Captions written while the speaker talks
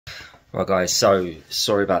Right guys, so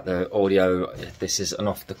sorry about the audio. This is an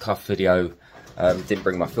off the cuff video. Didn't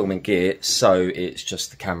bring my filming gear, so it's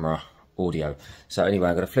just the camera audio. So anyway,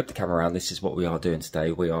 I'm going to flip the camera around. This is what we are doing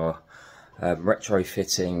today. We are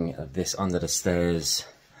retrofitting this under the stairs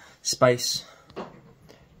space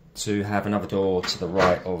to have another door to the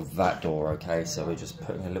right of that door. Okay, so we're just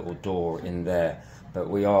putting a little door in there, but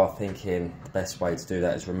we are thinking the best way to do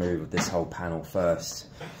that is remove this whole panel first.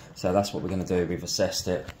 So that's what we're going to do. We've assessed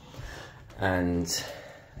it, and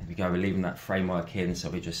there we go, we're leaving that framework in, so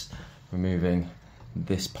we're just removing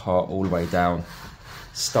this part all the way down,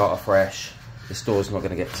 start afresh. This door's not going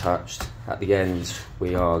to get touched. At the end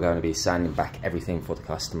we are going to be sanding back everything for the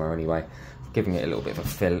customer anyway, giving it a little bit of a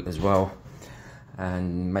fill as well,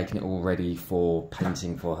 and making it all ready for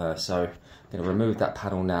painting for her. So I'm going to remove that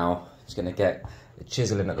panel now. It's going to get a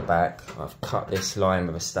chisel in at the back. I've cut this line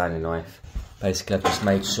with a Stanley knife. Basically I've just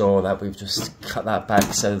made sure that we've just cut that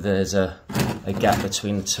back so there's a gap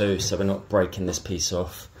between the two, so we're not breaking this piece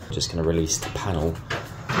off. Just going to release the panel,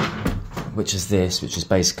 which is this, which is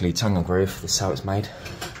basically tongue and groove. This is how it's made,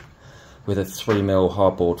 with a 3mm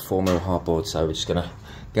hardboard, 4mm hardboard. So we're just going to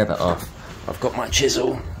get that off. I've got my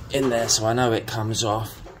chisel in there so I know it comes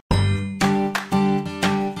off.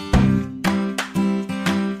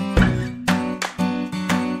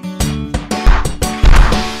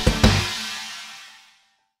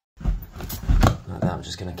 I'm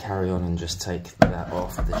just going to carry on and just take that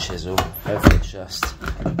off with the chisel. Hopefully it's just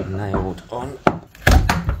nailed on. There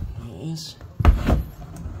it is.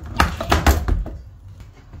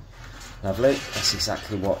 Lovely, that's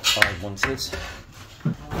exactly what I wanted.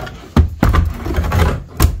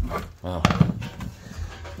 Wow,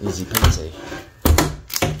 easy peasy.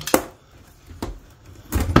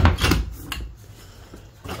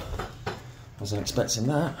 Wasn't expecting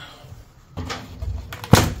that.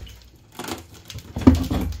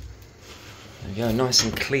 There we go, nice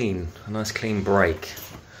and clean, a nice clean break.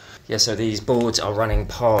 Yeah, so these boards are running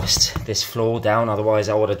past this floor down, otherwise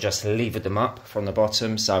I would have just levered them up from the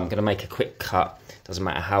bottom. So I'm going to make a quick cut, doesn't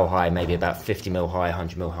matter how high, maybe about 50mm high,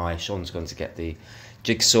 100mm high. Sean's going to get the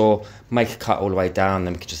jigsaw, make a cut all the way down,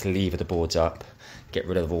 then we can just lever the boards up, get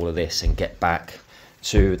rid of all of this and get back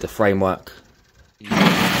to the framework.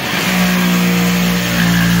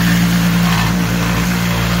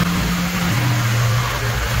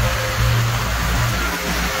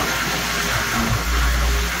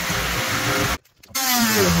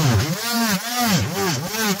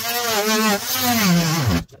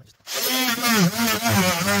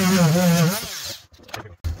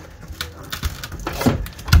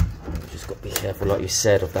 Just got to be careful, like you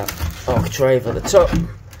said, of that architrave at the top.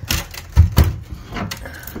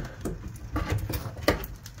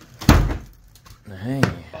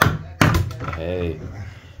 Hey,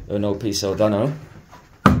 uno piso dano.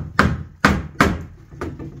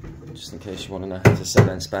 Just in case you want to know how to say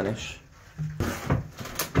that in Spanish.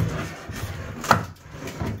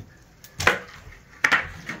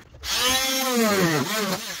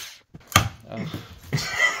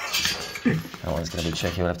 That one's going to be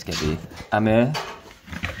tricky. We'll have to get the amir.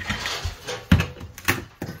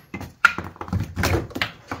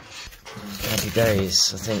 Happy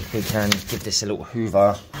days. I think we can give this a little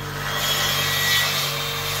hoover.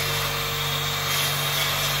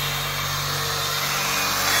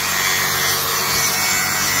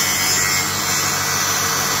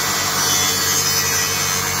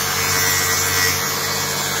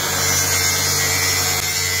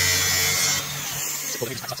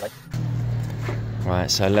 Right,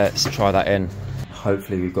 so let's try that in.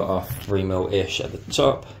 Hopefully we've got our 3mm-ish at the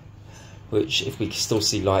top, which if we can still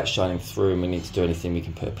see light shining through and we need to do anything, we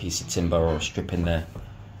can put a piece of timber or a strip in there.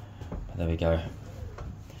 But there we go.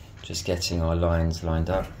 Just getting our lines lined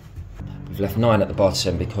up. We've left 9 at the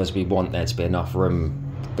bottom because we want there to be enough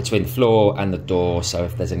room between the floor and the door, so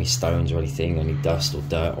if there's any stones or anything, any dust or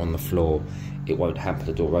dirt on the floor, it won't hamper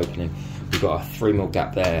the door opening. We've got a 3mm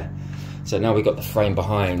gap there. So now we've got the frame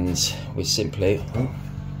behind, we simply,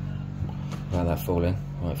 without that falling,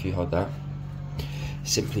 right, if you hold that,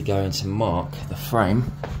 simply going to mark the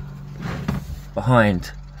frame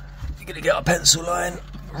behind. You're going to get a pencil line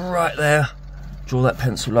right there, draw that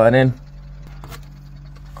pencil line in.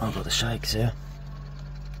 I've got the shakes here.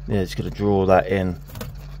 Yeah, just going to draw that in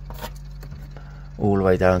all the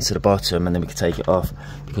way down to the bottom, and then we can take it off,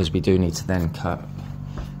 because we do need to then cut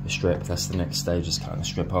the strip. That's the next stage, is cutting the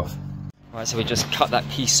strip off. Right, so we just cut that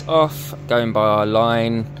piece off, going by our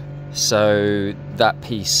line, so that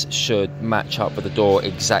piece should match up with the door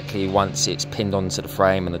exactly once it's pinned onto the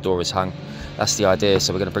frame and the door is hung. That's the idea,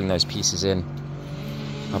 so we're going to bring those pieces in.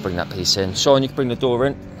 I'll bring that piece in. Sean, you can bring the door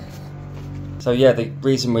in. So yeah, the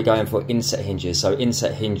reason we're going for inset hinges, so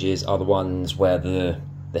inset hinges are the ones where the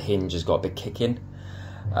hinge has got a big kick in.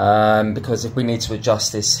 Because if we need to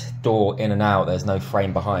adjust this door in and out, there's no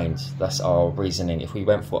frame behind. That's our reasoning. If we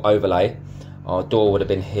went for overlay, our door would have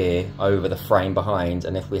been here over the frame behind,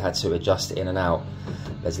 and if we had to adjust it in and out,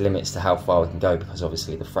 there's limits to how far we can go because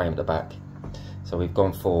obviously the frame at the back. So we've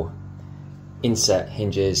gone for inset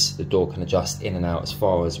hinges. The door can adjust in and out as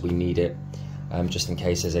far as we need it, just in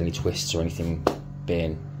case there's any twists or anything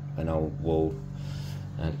being an old wall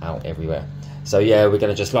and out everywhere. So yeah, we're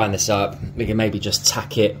going to just line this up. We can maybe just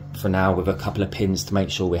tack it for now with a couple of pins to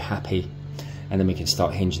make sure we're happy, and then we can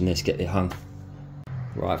start hinging this, get it hung.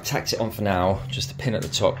 Right, I've tacked it on for now, just a pin at the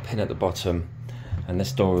top, pin at the bottom, and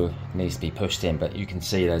this door needs to be pushed in, but you can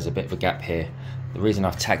see there's a bit of a gap here. The reason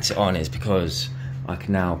I've tacked it on is because I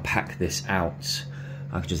can now pack this out.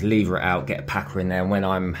 I can just lever it out, get a packer in there, and when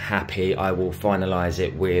I'm happy, I will finalise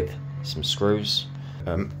it with some screws.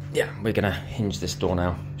 Yeah, we're gonna hinge this door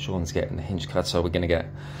now. Sean's getting the hinge cut, so we're gonna get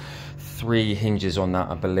 3 hinges on that,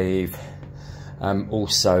 I believe.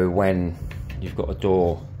 Also, when you've got a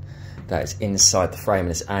door that is inside the frame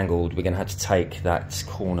and it's angled, we're gonna have to take that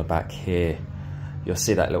corner back here. You'll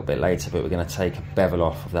see that a little bit later, but we're gonna take a bevel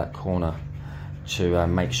off of that corner to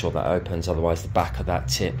make sure that opens, otherwise the back of that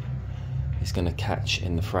tip is gonna catch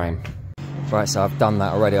in the frame. Right, so I've done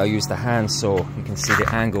that already. I used the handsaw. You can see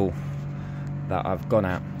the angle that I've gone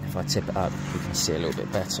at. If I tip it up, you can see a little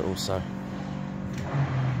bit better also.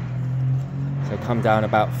 So come down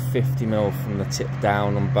about 50mm from the tip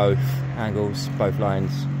down on both angles, both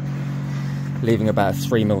lines, leaving about a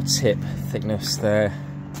 3mm tip thickness there.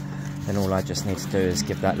 Then all I just need to do is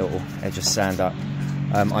give that little edge of sand up.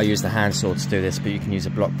 I use the handsaw to do this, but you can use a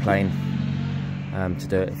block plane to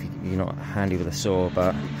do it if you're not handy with a saw,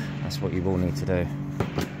 but that's what you will need to do.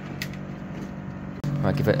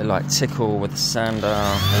 I give it a light tickle with the sander.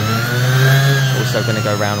 Also going to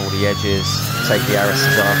go around all the edges, take the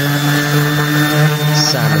arises off,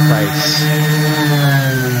 sand the face.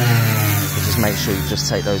 But just make sure you just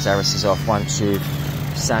take those arises off once you've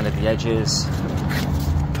sanded the edges.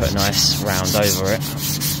 Put a nice round over it.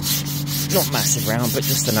 Not massive round, but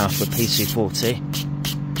just enough with P240.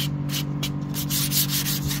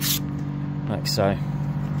 Like so.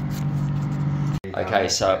 Okay,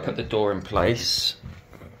 so I put the door in place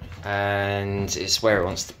and it's where it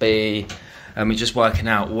wants to be, and we're just working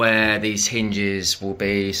out where these hinges will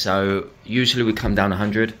be. So usually we come down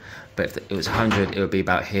 100, but if it was 100 it would be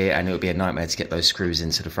about here, and it would be a nightmare to get those screws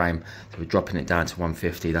into the frame, so we're dropping it down to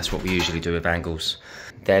 150. That's what we usually do with angles.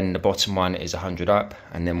 Then the bottom one is 100 up,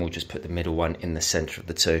 and then we'll just put the middle one in the center of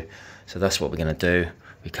the two. So that's what we're going to do.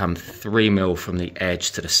 We come 3mm from the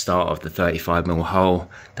edge to the start of the 35mm hole.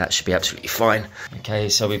 That should be absolutely fine. Okay,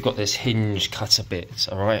 so we've got this hinge cutter bit,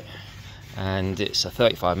 all right, and it's a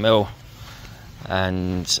 35mm,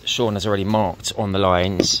 and Sean has already marked on the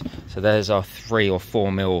lines. So there's our 3 or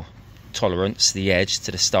 4mm tolerance, the edge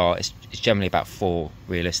to the start. It's generally about 4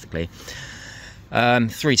 realistically. 3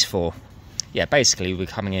 to 4. Yeah, basically we're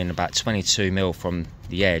coming in about 22mm from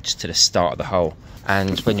the edge to the start of the hole.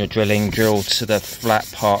 And when you're drilling, drill to the flat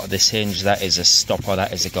part of this hinge. That is a stopper,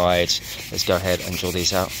 that is a guide. Let's go ahead and drill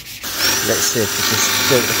these out. Let's see if this is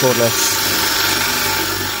still the cordless.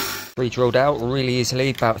 Re-drilled out really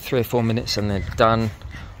easily, about 3 or 4 minutes and they're done.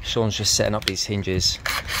 Sean's just setting up these hinges.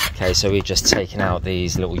 Okay, so we're just taking out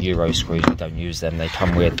these little Euro screws. We don't use them, they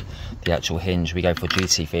come with the actual hinge. We go for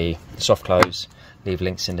GTV, soft close. Leave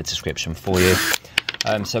links in the description for you.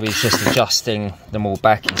 So he's just adjusting them all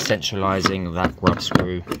back and centralising that grub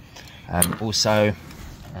screw also,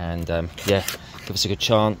 and yeah, give us a good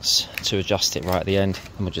chance to adjust it right at the end,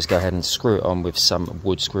 and we'll just go ahead and screw it on with some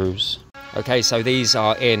wood screws. Okay, so these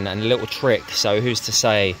are in, and a little trick, so who's to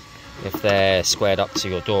say if they're squared up to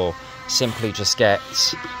your door? Simply just get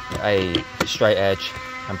a straight edge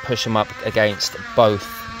and push them up against both,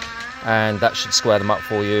 and that should square them up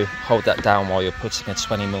for you. Hold that down while you're putting a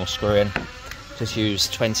 20mm screw in. Just use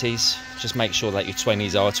 20s. Just make sure that your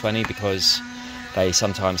 20s are 20, because they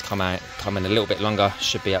sometimes come in a little bit longer.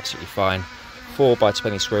 Should be absolutely fine.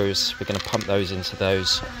 4x20 screws. We're going to pump those into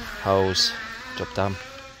those holes. Job done.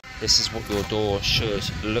 This is what your door should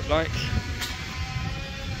look like.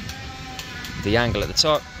 The angle at the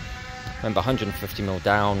top. Remember, 150mm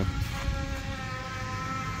down.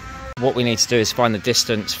 What we need to do is find the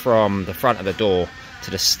distance from the front of the door to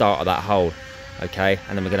the start of that hole. Okay,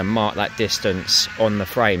 and then we're going to mark that distance on the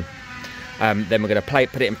frame. Then we're going to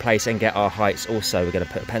put it in place and get our heights also. We're going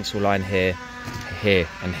to put a pencil line here, here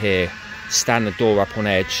and here, stand the door up on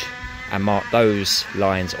edge and mark those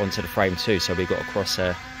lines onto the frame too, so we've got a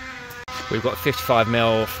crosshair. We've got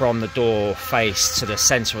 55mm from the door face to the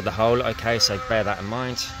centre of the hole, okay, so bear that in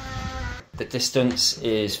mind. The distance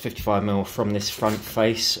is 55mm from this front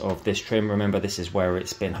face of this trim. Remember, this is where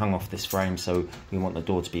it's been hung off this frame, so we want the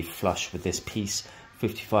door to be flush with this piece.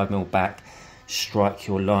 55mm back, strike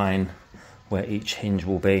your line where each hinge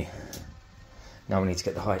will be. Now we need to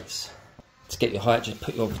get the heights. To get your height, just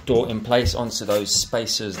put your door in place onto those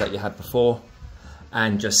spacers that you had before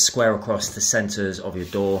and just square across the centres of your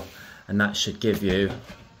door, and that should give you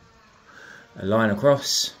a line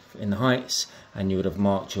across in the heights, and you would have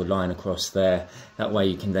marked your line across there. That way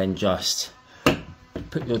you can then just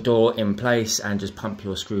put your door in place and just pump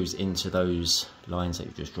your screws into those lines that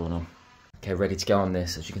you've just drawn on. Okay, ready to go on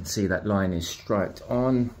this. As you can see, that line is striped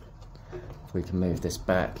on. If we can move this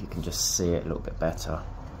back, you can just see it a little bit better.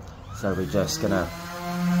 So we're just gonna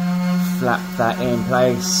flap that in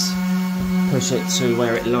place, push it to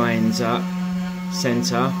where it lines up,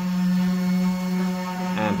 centre,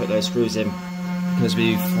 and put those screws in because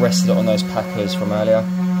we've rested it on those packers from earlier.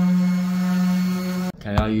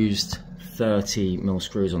 Okay, I used 30mm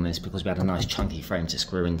screws on this because we had a nice chunky frame to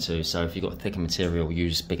screw into, so if you've got thicker material,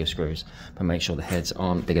 use bigger screws, but make sure the heads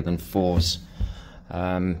aren't bigger than 4s.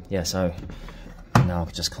 Yeah, so now I'll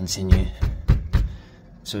just continue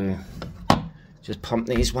to just pump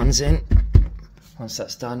these ones in. Once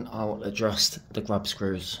that's done, I'll adjust the grub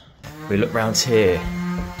screws. We look round here,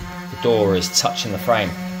 the door is touching the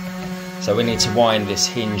frame, so we need to wind this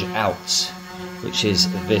hinge out, which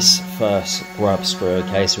is this first grub screw,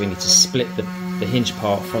 okay? So we need to split the hinge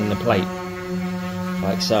part from the plate,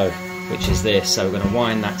 like so, which is this. So we're going to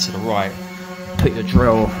wind that to the right, put your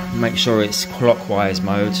drill, make sure it's clockwise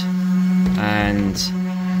mode, and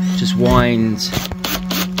just wind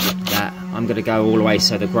that. I'm going to go all the way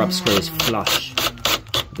so the grub screw is flush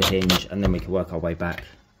with the hinge, and then we can work our way back.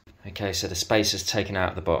 Okay, so the space is taken out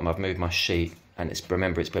at the bottom. I've moved my sheet, and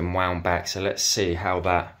remember it's been wound back, so let's see how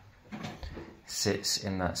that sits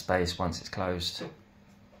in that space once it's closed.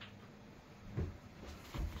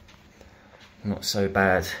 Not so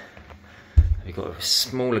bad. We've got a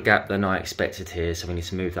smaller gap than I expected here, so we need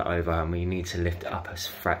to move that over, and we need to lift it up a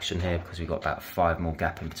fraction here because we've got about 5 more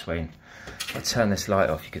gap in between. If I turn this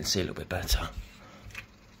light off, you can see a little bit better.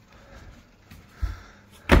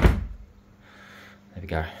 There we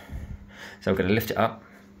go. So we're going to lift it up.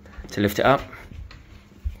 To lift it up,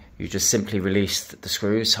 you just simply release the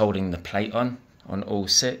screws holding the plate on all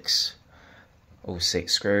six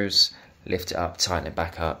screws, lift it up, tighten it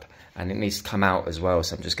back up, and it needs to come out as well,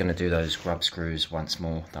 so I'm just going to do those grub screws once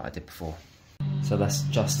more that I did before. So that's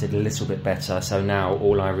adjusted a little bit better, so now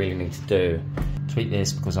all I really need to do, tweak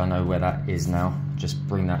this because I know where that is now, just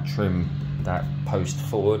bring that trim, that post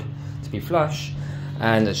forward to be flush,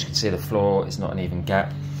 and as you can see the floor is not an even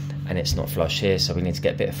gap and it's not flush here, so we need to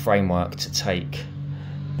get a bit of framework to take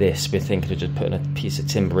this. We're thinking of just putting a piece of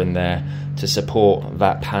timber in there to support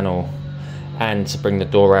that panel and to bring the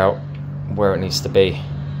door out where it needs to be.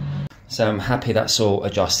 So I'm happy that's all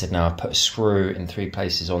adjusted now. I've put a screw in 3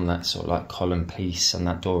 places on that sort of like column piece, and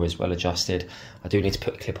that door is well adjusted. I do need to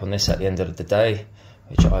put a clip on this at the end of the day,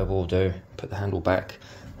 which I will do. Put the handle back.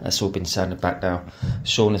 That's all been sanded back now.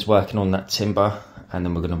 Sean is working on that timber, and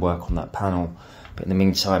then we're going to work on that panel. But in the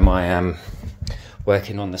meantime, I am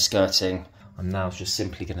working on the skirting. I'm now just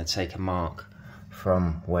simply going to take a mark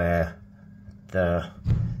from where the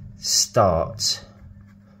start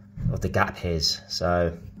of the gap is.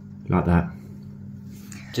 So like that.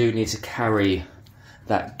 Do need to carry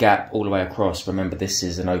that gap all the way across. Remember, this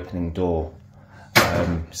is an opening door,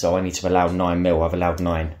 so I need to allow 9mm. I've allowed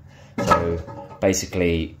 9. So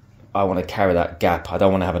basically I want to carry that gap. I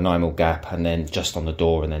don't want to have a 9mm gap and then just on the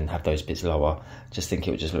door and then have those bits lower. Just think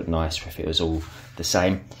it would just look nicer if it was all the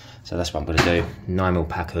same. So that's what I'm going to do. 9mm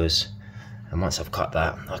packers, and once I've cut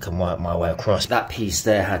that, I can work my way across. That piece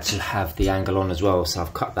there had to have the angle on as well, so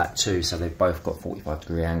I've cut that too, so they've both got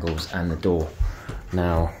 45-degree angles, and the door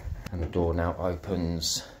now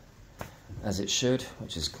opens as it should,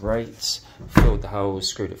 which is great. Filled the holes,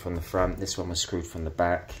 screwed it from the front. This one was screwed from the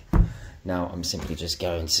back. Now I'm simply just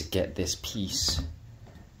going to get this piece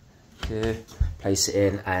here, place it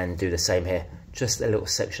in, and do the same here. Just a little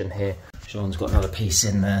section here. Sean's got another piece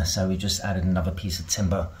in there, so we just added another piece of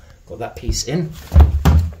timber. Got that piece in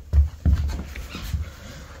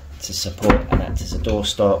to support and act as a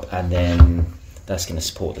doorstop, and then that's going to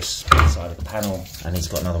support the side of the panel, and he's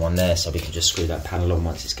got another one there, so we can just screw that panel on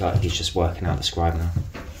once it's cut. He's just working out the scribe now.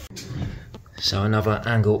 So another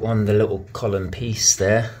angle on the little column piece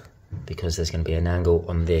there, because there's going to be an angle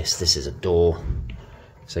on this. This is a door,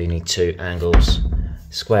 so you need 2 angles.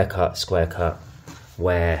 Square cut,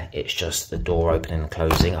 where it's just the door opening and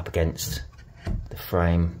closing up against the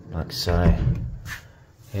frame like so.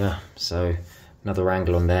 Yeah, so another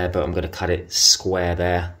angle on there, but I'm going to cut it square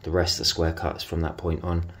there. The rest of the square cuts from that point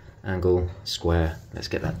on. Angle, square, let's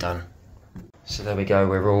get that done. So there we go,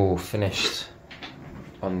 we're all finished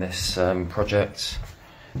on this project.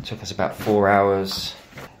 It took us about 4 hours.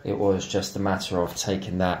 It was just a matter of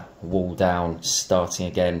taking that wall down, starting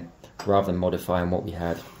again, rather than modifying what we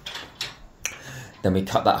had. Then we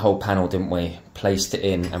cut that whole panel, didn't we? Placed it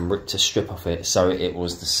in and ripped a strip off it, so it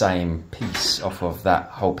was the same piece off of that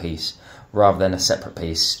whole piece, rather than a separate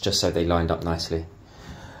piece, just so they lined up nicely.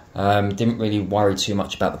 Didn't really worry too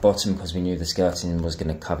much about the bottom because we knew the skirting was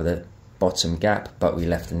going to cover the bottom gap, but we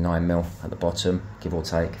left a 9mm at the bottom, give or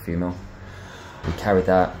take a few mil. We carried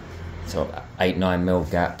that sort of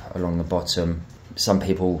 8-9mm gap along the bottom. Some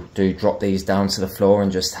people do drop these down to the floor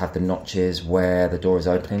and just have the notches where the door is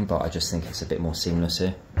opening, but I just think it's a bit more seamless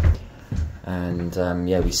here. And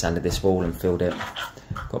yeah, we sanded this wall and filled it.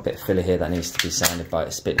 Got a bit of filler here that needs to be sanded, but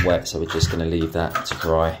it's a bit wet, so we're just going to leave that to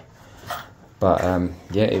dry. But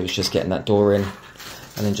yeah, it was just getting that door in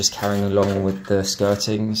and then just carrying along with the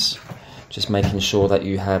skirtings, just making sure that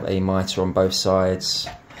you have a mitre on both sides.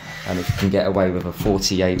 And if you can get away with a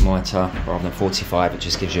 48 mitre rather than 45, it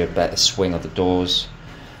just gives you a better swing of the doors.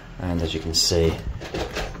 And as you can see,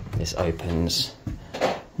 this opens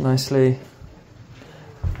nicely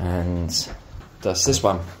and does this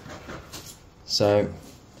one. So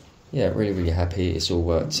yeah, really happy it's all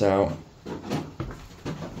worked out.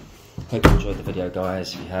 Hope you enjoyed the video,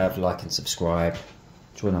 guys. If you have, like and subscribe.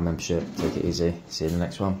 Join our membership, take it easy. See you in the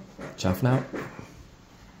next one. Ciao for now.